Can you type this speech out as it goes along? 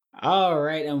All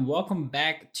right, and welcome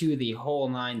back to the Whole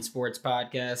Nine Sports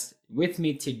Podcast. With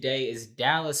me today is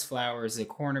Dallis Flowers, a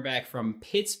cornerback from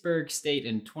Pittsburg State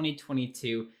in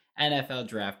 2022 NFL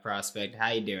Draft prospect.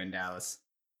 How you doing, Dallas?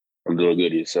 I'm doing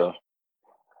good yourself.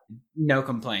 No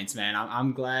complaints, man.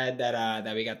 I'm glad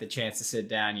that we got the chance to sit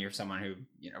down. You're someone who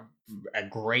a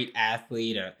great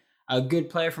athlete, a good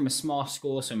player from a small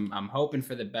school. So I'm hoping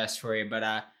for the best for you. But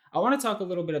I want to talk a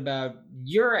little bit about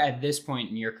you're at this point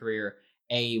in your career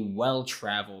a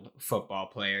well-traveled football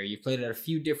player. You've played at a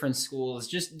few different schools.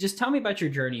 Just tell me about your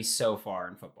journey so far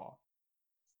in football.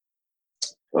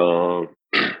 Um,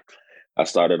 I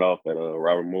started off at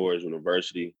Robert Morris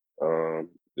University.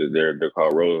 They're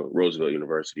called Roosevelt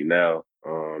University now.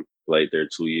 Played there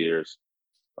 2 years.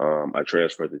 I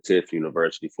transferred to Tift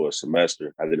University for a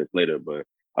semester. I didn't play there, but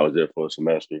I was there for a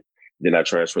semester. Then I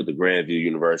transferred to Grandview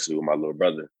University with my little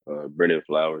brother, Dallis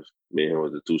Flowers. Me and him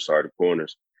was the two starting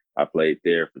corners. I played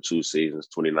there for 2 seasons,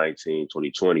 2019,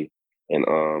 2020.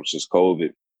 And since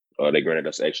COVID, they granted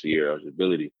us extra year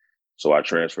eligibility. So I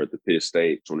transferred to Pitt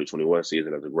State 2021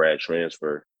 season as a grad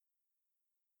transfer.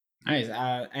 Nice.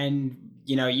 And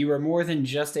you were more than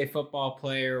just a football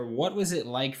player. What was it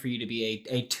like for you to be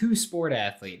a two-sport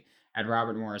athlete at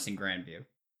Robert Morris in Grandview?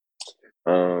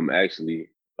 Actually,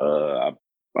 I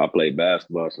played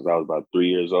basketball since I was about 3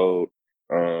 years old.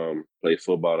 Played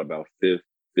football about fifth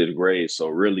grade. So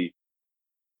really,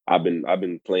 I've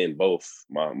been playing both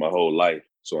my whole life.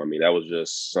 So I mean, that was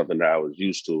just something that I was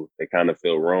used to. It kind of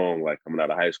felt wrong, like coming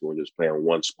out of high school and just playing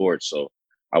one sport. So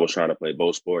I was trying to play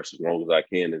both sports as long as I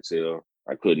can until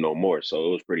I could no more. So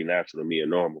it was pretty natural to me and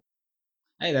normal.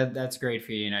 Hey, that's great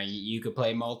for you. You could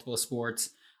play multiple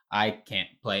sports. I can't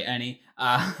play any.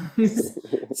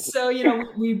 So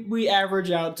we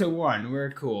average out to one.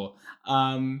 We're cool.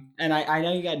 And I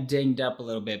know you got dinged up a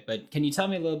little bit, but can you tell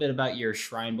me a little bit about your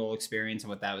Shrine Bowl experience and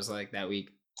what that was like that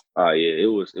week? Yeah,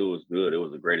 it was good. It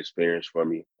was a great experience for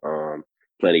me.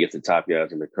 Playing against the top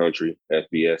guys in the country,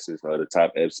 FBSs, the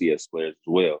top FCS players as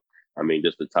well. I mean,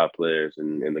 just the top players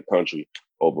in the country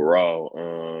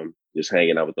overall. Just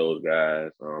hanging out with those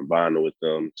guys, bonding with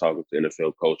them, talking to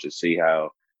NFL coaches, see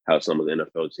how some of the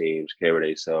NFL teams carry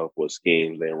themselves, what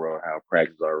schemes they run, how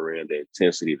practices are ran, the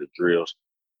intensity, the drills,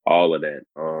 all of that.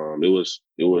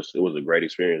 It was a great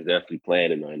experience. Definitely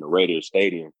playing in the Raiders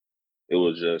Stadium. It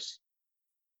was just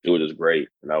it was just great,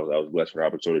 and I was blessed for the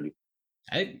opportunity.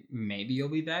 Hey, maybe you'll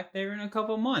be back there in a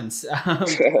couple months. I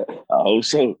hope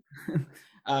so.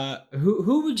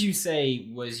 Who would you say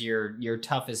was your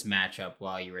toughest matchup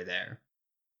while you were there?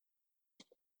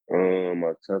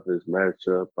 My toughest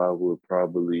matchup, I would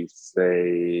probably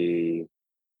say,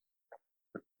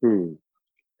 hmm,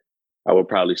 I would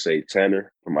probably say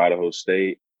Tanner from Idaho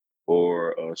State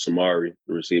or Samari,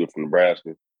 the receiver from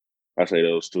Nebraska. I say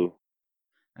those two.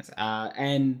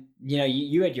 And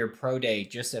you had your pro day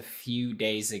just a few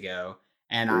days ago,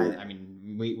 and I Mm.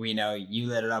 mean, we know you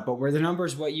lit it up, but were the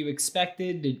numbers what you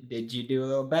expected? Did you do a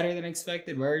little better than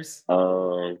expected? Worse?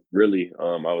 Really,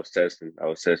 I was testing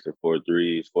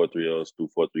 4.3s, 4.30s through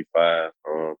 4.35.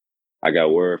 I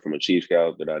got word from a chief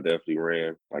scout that I definitely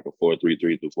ran like a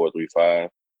 4.33 through 4.35.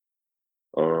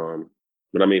 Um,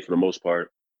 but I mean, for the most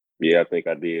part, yeah, I think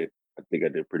I did. I think I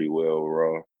did pretty well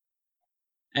overall.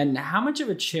 And how much of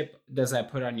a chip does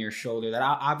that put on your shoulder? That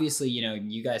obviously,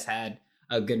 you guys had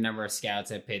a good number of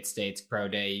scouts at Pitt State's pro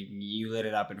day. You lit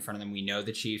it up in front of them. We know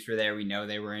the Chiefs were there. We know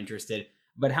they were interested.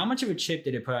 But how much of a chip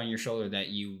did it put on your shoulder that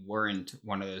you weren't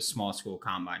one of those small school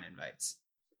combine invites?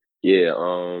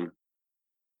 Yeah,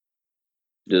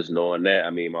 just knowing that, I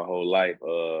mean, my whole life,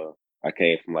 I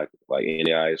came from like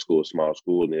any high school, small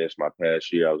school, and then it's my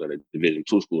past year. I was at a Division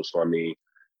II school, so I mean,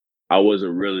 I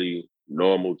wasn't really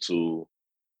normal to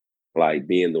like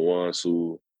being the ones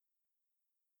who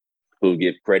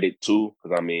get credit to,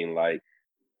 because I mean, like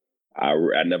I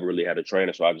never really had a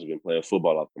trainer, so I just been playing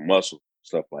football off the muscle,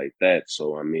 stuff like that.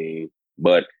 So I mean,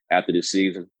 but after this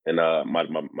season and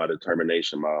my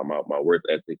determination, my work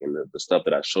ethic, and the stuff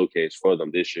that I showcased for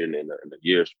them this year and in the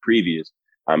years previous,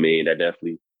 I mean, that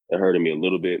definitely it hurted me a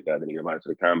little bit. I didn't get invited to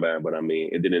the combine, but I mean,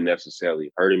 it didn't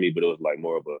necessarily hurt me, but it was like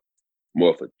more of a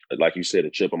like you said, a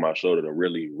chip on my shoulder to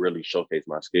really showcase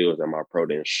my skills and my pro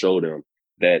and show them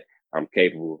that I'm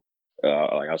capable.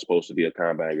 Like I'm supposed to be a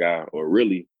combine guy, or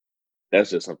really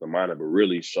that's just something minor, but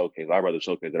really showcase. I'd rather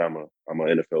showcase that I'm an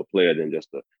NFL player than just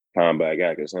a combine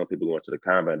guy. Because some people going to the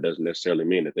combine doesn't necessarily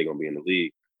mean that they're gonna be in the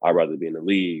league. I'd rather be in the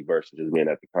league versus just being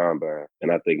at the combine.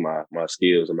 And I think my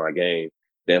skills and my game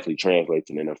definitely translate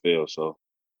to the NFL. So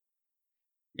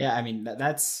Yeah, I mean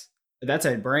that's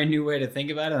a brand new way to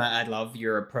think about it. And I love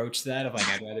your approach to that of like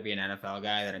I'd rather be an NFL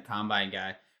guy than a combine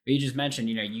guy. But you just mentioned,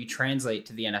 you translate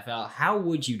to the NFL. How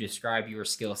would you describe your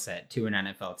skill set to an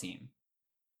NFL team?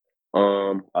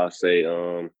 I say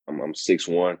I'm 6'1",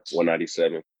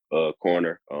 197,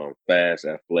 corner, fast,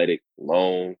 athletic,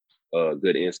 long,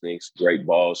 good instincts, great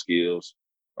ball skills.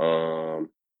 Um,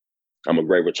 I'm a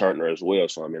great returner as well.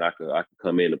 So I mean, I could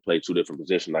come in and play two different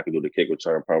positions. I can do the kick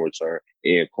return, punt return,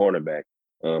 and cornerback.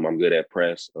 I'm good at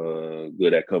press,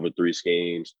 good at cover three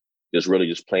schemes. Just really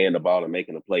just playing the ball and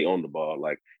making a play on the ball.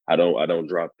 Like I don't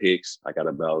drop picks. I got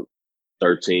about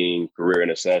 13 career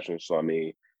interceptions. So I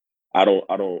mean, I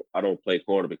don't play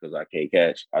corner because I can't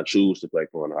catch. I choose to play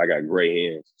corner. I got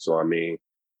great hands. So I mean,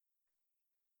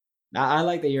 I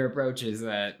like that your approach is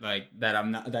that like that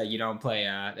I'm not that you don't play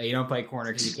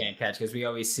corner because you can't catch because we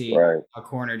always see right. a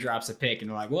corner drops a pick and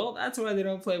they're like, well, that's why they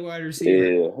don't play wide receiver.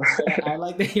 Yeah. But I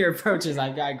like that your approach is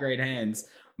I've got great hands,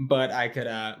 but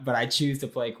I choose to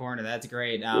play corner. That's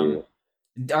great. Yeah.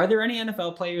 Are there any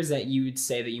NFL players that you would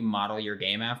say that you model your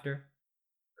game after?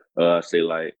 Say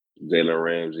like Jalen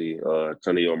Ramsey,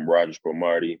 Antonio Rogers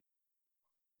Cromartie,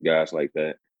 guys like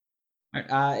that.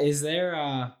 Is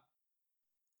there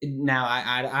now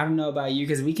I don't know about you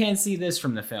because we can't see this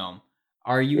from the film.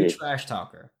 Are you a Mm. trash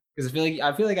talker? Because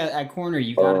I feel like at corner Um,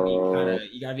 you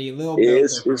gotta be a little bit up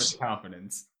it's there for the it's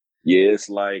confidence. yeah, it's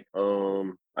like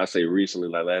I say recently,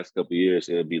 like last couple of years,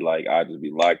 it'll be like I just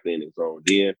be locked in and zoned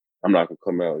in. I'm not gonna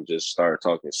come out and just start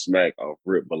talking smack off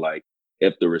rip, but like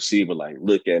if the receiver like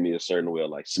look at me a certain way, or,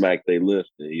 like smack they lift,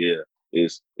 then yeah,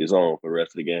 it's on for the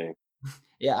rest of the game.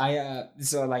 Yeah,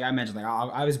 so like I mentioned, like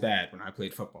I was bad when I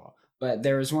played football, but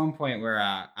there was one point where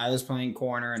I was playing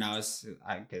corner and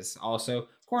I guess also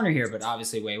corner here, but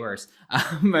obviously way worse.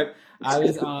 But I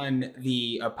was on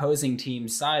the opposing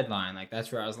team's sideline, like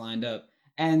that's where I was lined up,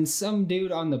 and some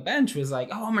dude on the bench was like,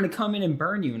 "Oh, I'm gonna come in and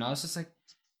burn you," and I was just like,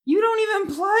 "You don't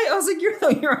even play." I was like,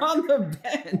 "You're on the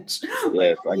bench. Like,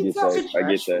 Yes, what are you talking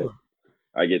I get trash that. for?"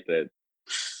 I get that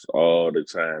all the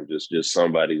time. Just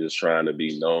somebody just trying to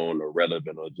be known or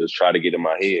relevant or just try to get in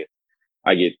my head.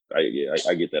 I get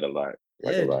that a lot,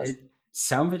 like a It, lot. it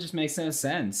some of it just makes no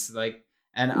sense. Like,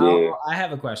 and Yeah. I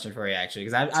have a question for you actually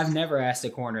because I've never asked a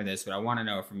corner this, but I want to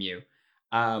know from you.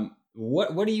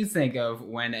 What do you think of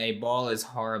when a ball is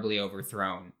horribly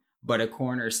overthrown, but a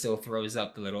corner still throws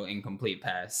up the little incomplete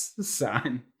pass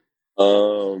sign?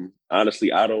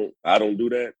 Honestly, I don't do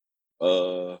that.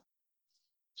 Uh,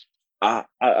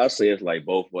 I say it's like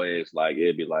both ways. Like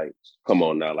it'd be like, come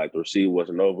on now, like the receiver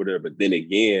wasn't over there. But then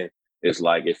again, it's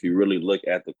like if you really look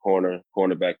at the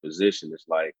cornerback position, it's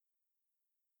like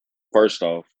first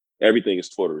off, everything is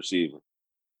for the receiver.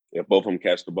 If both of them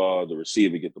catch the ball, the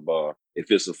receiver get the ball.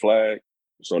 If it's a flag,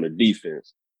 it's on the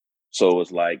defense. So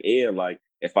it's like, and like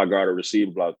if I got a receiver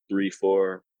about 3,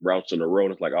 4 routes in a row,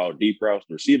 and it's like all deep routes,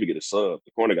 the receiver get a sub.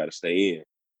 The corner got to stay in.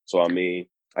 So I mean,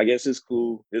 I guess it's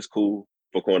cool. It's cool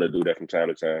for corner to do that from time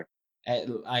to time.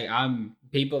 Like I'm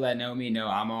people that know me know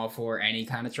I'm all for any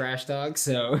kind of trash talk.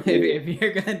 So Yeah, if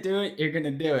you're gonna do it, you're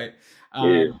gonna do it.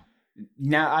 yeah.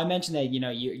 Now I mentioned that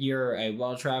you're a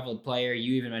well traveled player.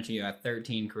 You even mentioned you have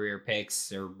 13 career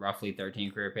picks or roughly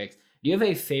 13 career picks. Do you have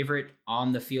a favorite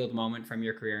on the field moment from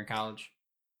your career in college?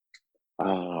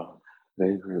 Ah,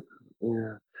 favorite.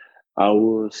 Yeah, I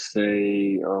would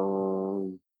say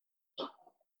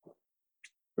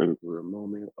favorite career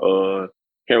moment.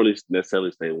 Can't really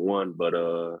necessarily say one, but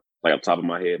like on top of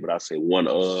my head, but I say one.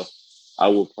 I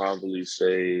would probably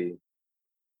say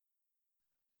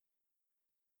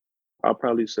I'll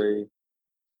probably say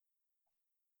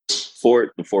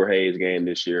the Fort Hayes game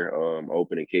this year,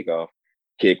 opening kickoff,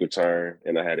 kick return,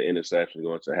 and I had an interception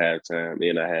going to halftime,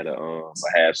 and I had a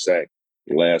half sack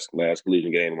last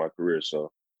collegiate game of my career.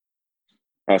 So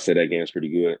I'll say that game's pretty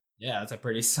good. Yeah, that's a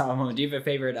pretty solid moment. Do you have a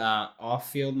favorite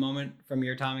off field moment from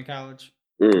your time in college?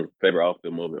 Favorite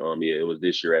outfield moment. Yeah, it was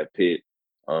this year at Pitt.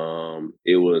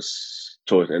 It was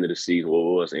towards the end of the season. What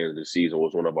was the end of the season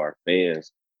was one of our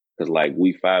fans because like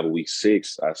week 5 or week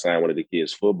 6, I signed one of the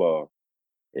kids football.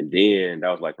 And then that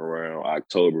was like around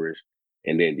Octoberish.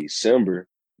 And then December,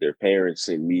 their parents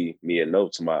sent me a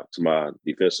note to my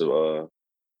defensive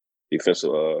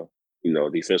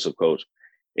defensive coach.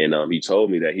 And he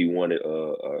told me that he wanted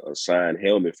a signed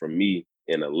helmet from me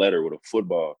and a letter with a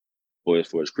football for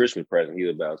his Christmas present. He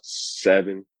was about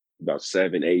 7,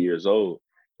 8 years old.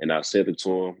 And I sent it to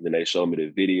him. Then they showed me the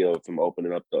video of him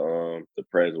opening up the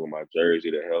present with my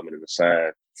jersey, the helmet, and the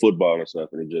signed football and stuff.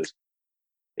 And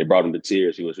it brought him to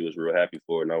tears. He was real happy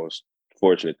for it, and I was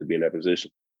fortunate to be in that position.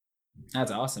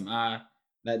 That's awesome.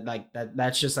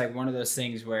 That's just like one of those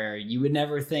things where you would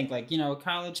never think like, a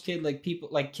college kid, like people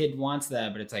like kid wants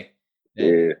that, but it's like that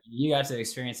Yeah. you got to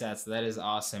experience that. So that is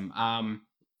awesome.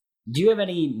 Do you have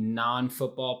any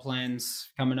non-football plans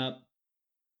coming up?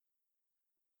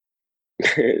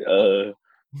 uh,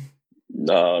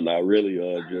 no, not really.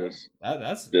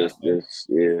 That's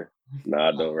Yeah. Nah,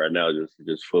 I don't. Right now,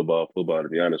 just football. To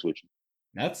be honest with you.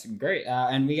 That's great.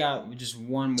 And we got just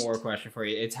one more question for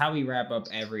you. It's how we wrap up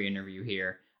every interview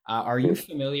here. Are you Hmm.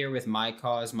 familiar with My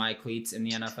Cause, My Cleats in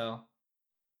the NFL?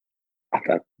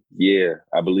 Yeah,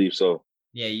 I believe so.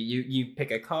 Yeah, you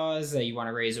pick a cause that you want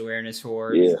to raise awareness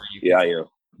for. Yeah, yeah, I am.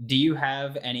 Do you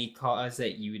have any cause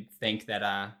that you would think that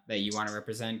that you want to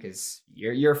represent? Because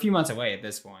you're a few months away at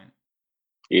this point.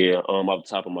 Yeah, off the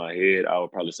top of my head, I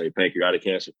would probably say pancreatic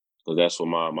cancer because that's what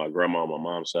my grandma on my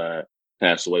mom's side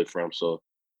passed away from. So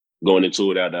going into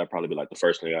it, that'd probably be like the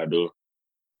first thing I do.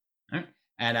 All right.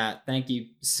 And thank you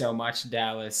so much,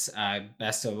 Dallas.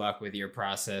 Best of luck with your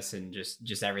process and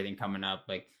just everything coming up.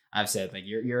 Like I've said, like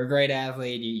you're a great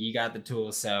athlete. You got the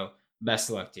tools. So best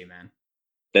of luck to you, man.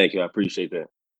 Thank you. I appreciate that.